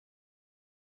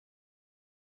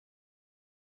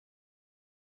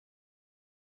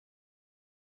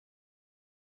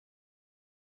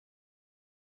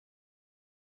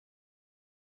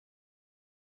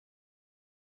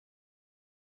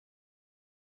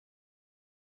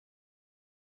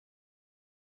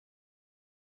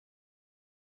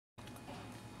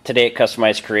Today at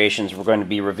Customized Creations, we're going to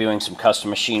be reviewing some custom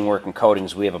machine work and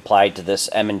coatings we have applied to this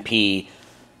M&P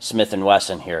Smith &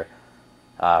 Wesson here.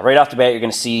 Right off the bat, you're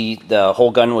going to see the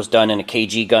whole gun was done in a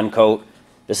KG gun coat.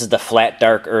 This is the flat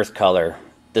dark earth color.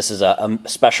 This is a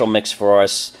special mix for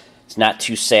us. It's not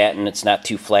too satin, it's not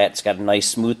too flat. It's got a nice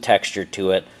smooth texture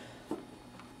to it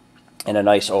and a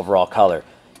nice overall color.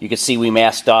 You can see we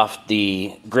masked off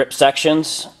the grip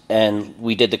sections and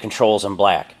we did the controls in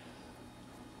black.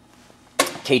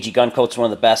 KG Gunkote's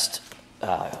one of the best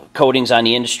coatings on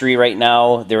the industry right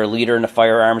now. They're a leader in the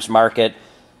firearms market.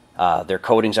 Their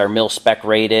coatings are mil-spec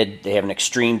rated. They have an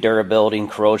extreme durability and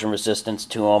corrosion resistance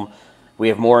to them. We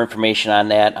have more information on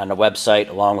that on the website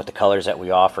along with the colors that we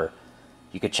offer.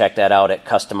 You can check that out at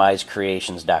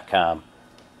customizedcreations.com.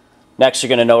 Next, you're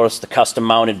going to notice the custom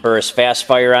mounted Burris Fast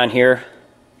Fire on here.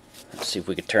 Let's see if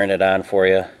we can turn it on for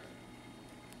you.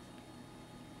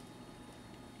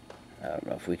 I don't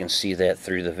know if we can see that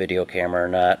through the video camera or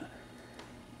not.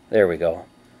 There we go.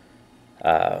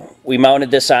 We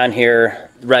mounted this on here.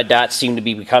 The red dots seem to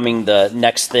be becoming the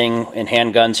next thing in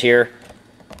handguns here.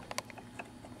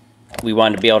 We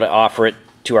wanted to be able to offer it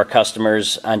to our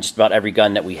customers on just about every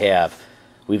gun that we have.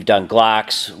 We've done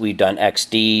Glocks, we've done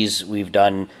XDs, we've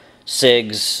done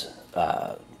SIGs,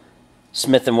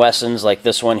 Smith & Wessons like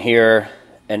this one here,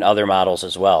 and other models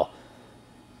as well.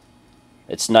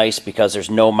 It's nice because there's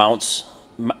no mounts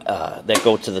that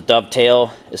go to the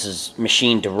dovetail. This is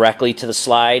machined directly to the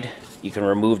slide. You can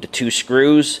remove the 2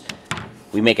 screws.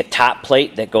 We make a top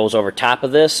plate that goes over top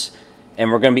of this,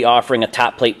 and we're going to be offering a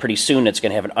top plate pretty soon that's going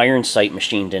to have an iron sight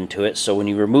machined into it. So when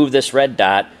you remove this red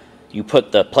dot, you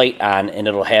put the plate on and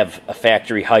it'll have a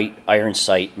factory height iron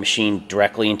sight machined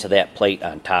directly into that plate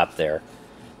on top there.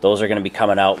 Those are going to be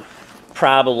coming out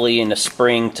probably in the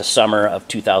spring to summer of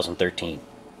 2013.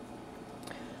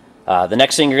 The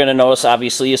next thing you're going to notice,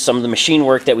 obviously, is some of the machine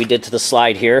work that we did to the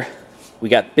slide here. We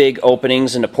got big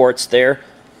openings in the ports there.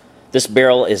 This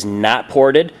barrel is not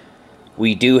ported.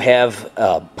 We do have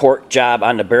a port job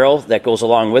on the barrel that goes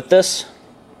along with this.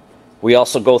 We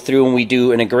also go through and we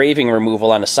do an engraving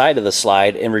removal on the side of the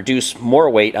slide and reduce more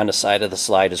weight on the side of the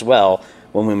slide as well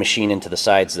when we machine into the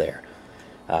sides there.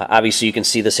 Obviously, you can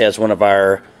see this has one of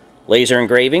our laser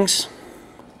engravings.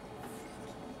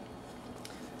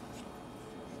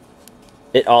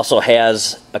 It also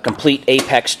has a complete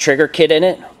Apex trigger kit in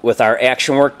it with our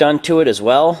action work done to it as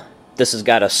well. This has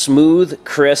got a smooth,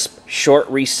 crisp, short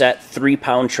reset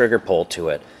 3-pound trigger pull to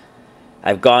it.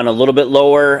 I've gone a little bit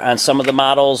lower on some of the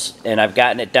models and I've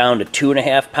gotten it down to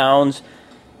 2.5 pounds.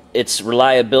 Its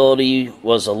reliability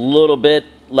was a little bit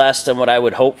less than what I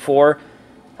would hope for.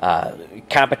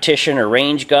 Competition or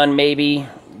range gun maybe,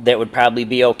 that would probably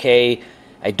be okay.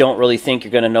 I don't really think you're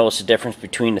going to notice a difference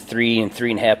between the 3 and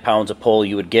 3.5 pounds of pull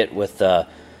you would get with the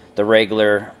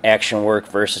regular action work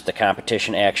versus the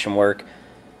competition action work.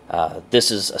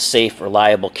 This is a safe,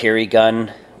 reliable carry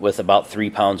gun with about 3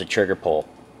 pounds of trigger pull.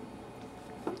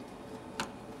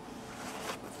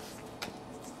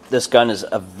 This gun is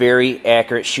a very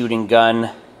accurate shooting gun.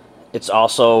 It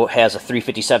also has a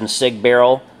 357 SIG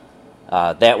barrel.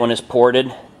 That one is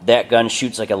ported. That gun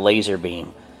shoots like a laser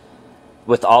beam.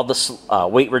 With all the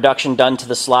weight reduction done to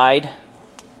the slide,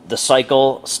 the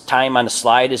cycle time on the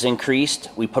slide is increased.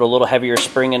 We put a little heavier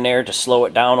spring in there to slow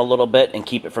it down a little bit and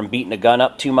keep it from beating the gun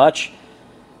up too much.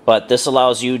 But this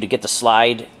allows you to get the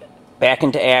slide back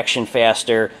into action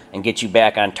faster and get you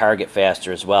back on target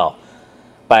faster as well.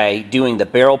 By doing the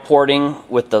barrel porting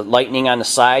with the lightening on the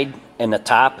side and the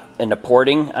top and the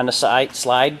porting on the side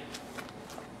slide,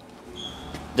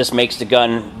 this makes the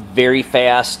gun very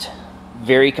fast,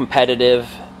 very competitive,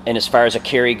 and as far as a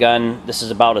carry gun, this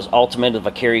is about as ultimate of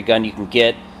a carry gun you can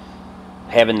get,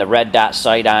 having the red dot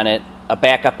sight on it. A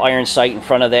backup iron sight in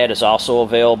front of that is also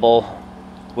available,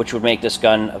 which would make this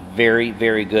gun a very,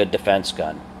 very good defense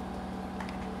gun.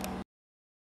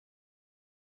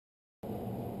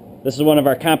 This is one of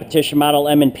our competition model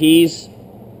M&Ps.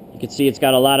 You can see it's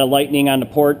got a lot of lightning on the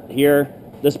port here.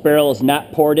 This barrel is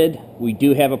not ported. We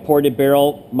do have a ported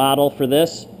barrel model for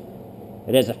this.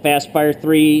 It has a Fast Fire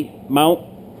 3 mount,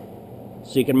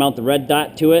 so you can mount the red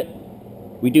dot to it.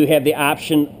 We do have the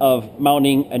option of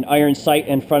mounting an iron sight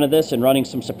in front of this and running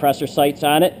some suppressor sights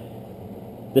on it.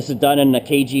 This is done in a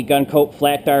KG Gunkote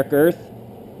flat dark earth.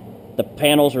 The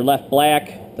panels are left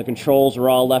black. The controls are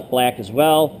all left black as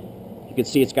well. You can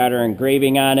see it's got our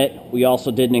engraving on it. We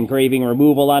also did an engraving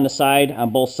removal on the side,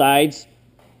 on both sides.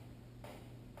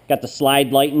 Got the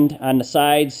slide lightened on the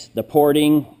sides, the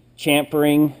porting,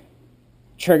 chamfering,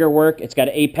 trigger work. It's got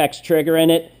an Apex trigger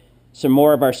in it. Some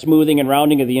more of our smoothing and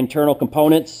rounding of the internal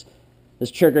components.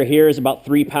 This trigger here is about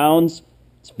 3 pounds.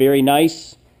 It's very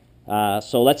nice.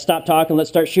 So let's stop talking, let's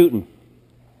start shooting.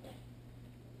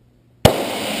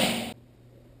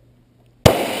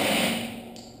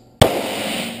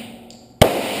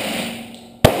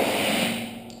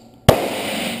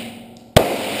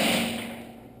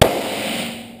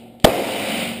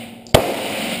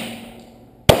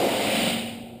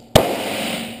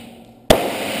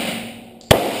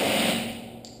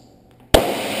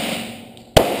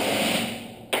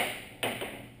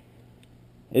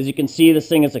 As you can see, this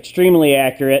thing is extremely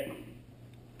accurate.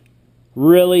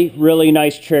 Really, really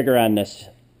nice trigger on this.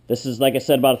 This is, like I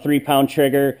said, about a 3-pound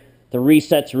trigger. The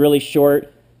reset's really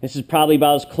short. This is probably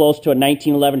about as close to a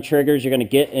 1911 trigger as you're going to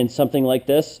get in something like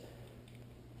this.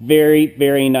 Very,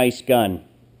 very nice gun.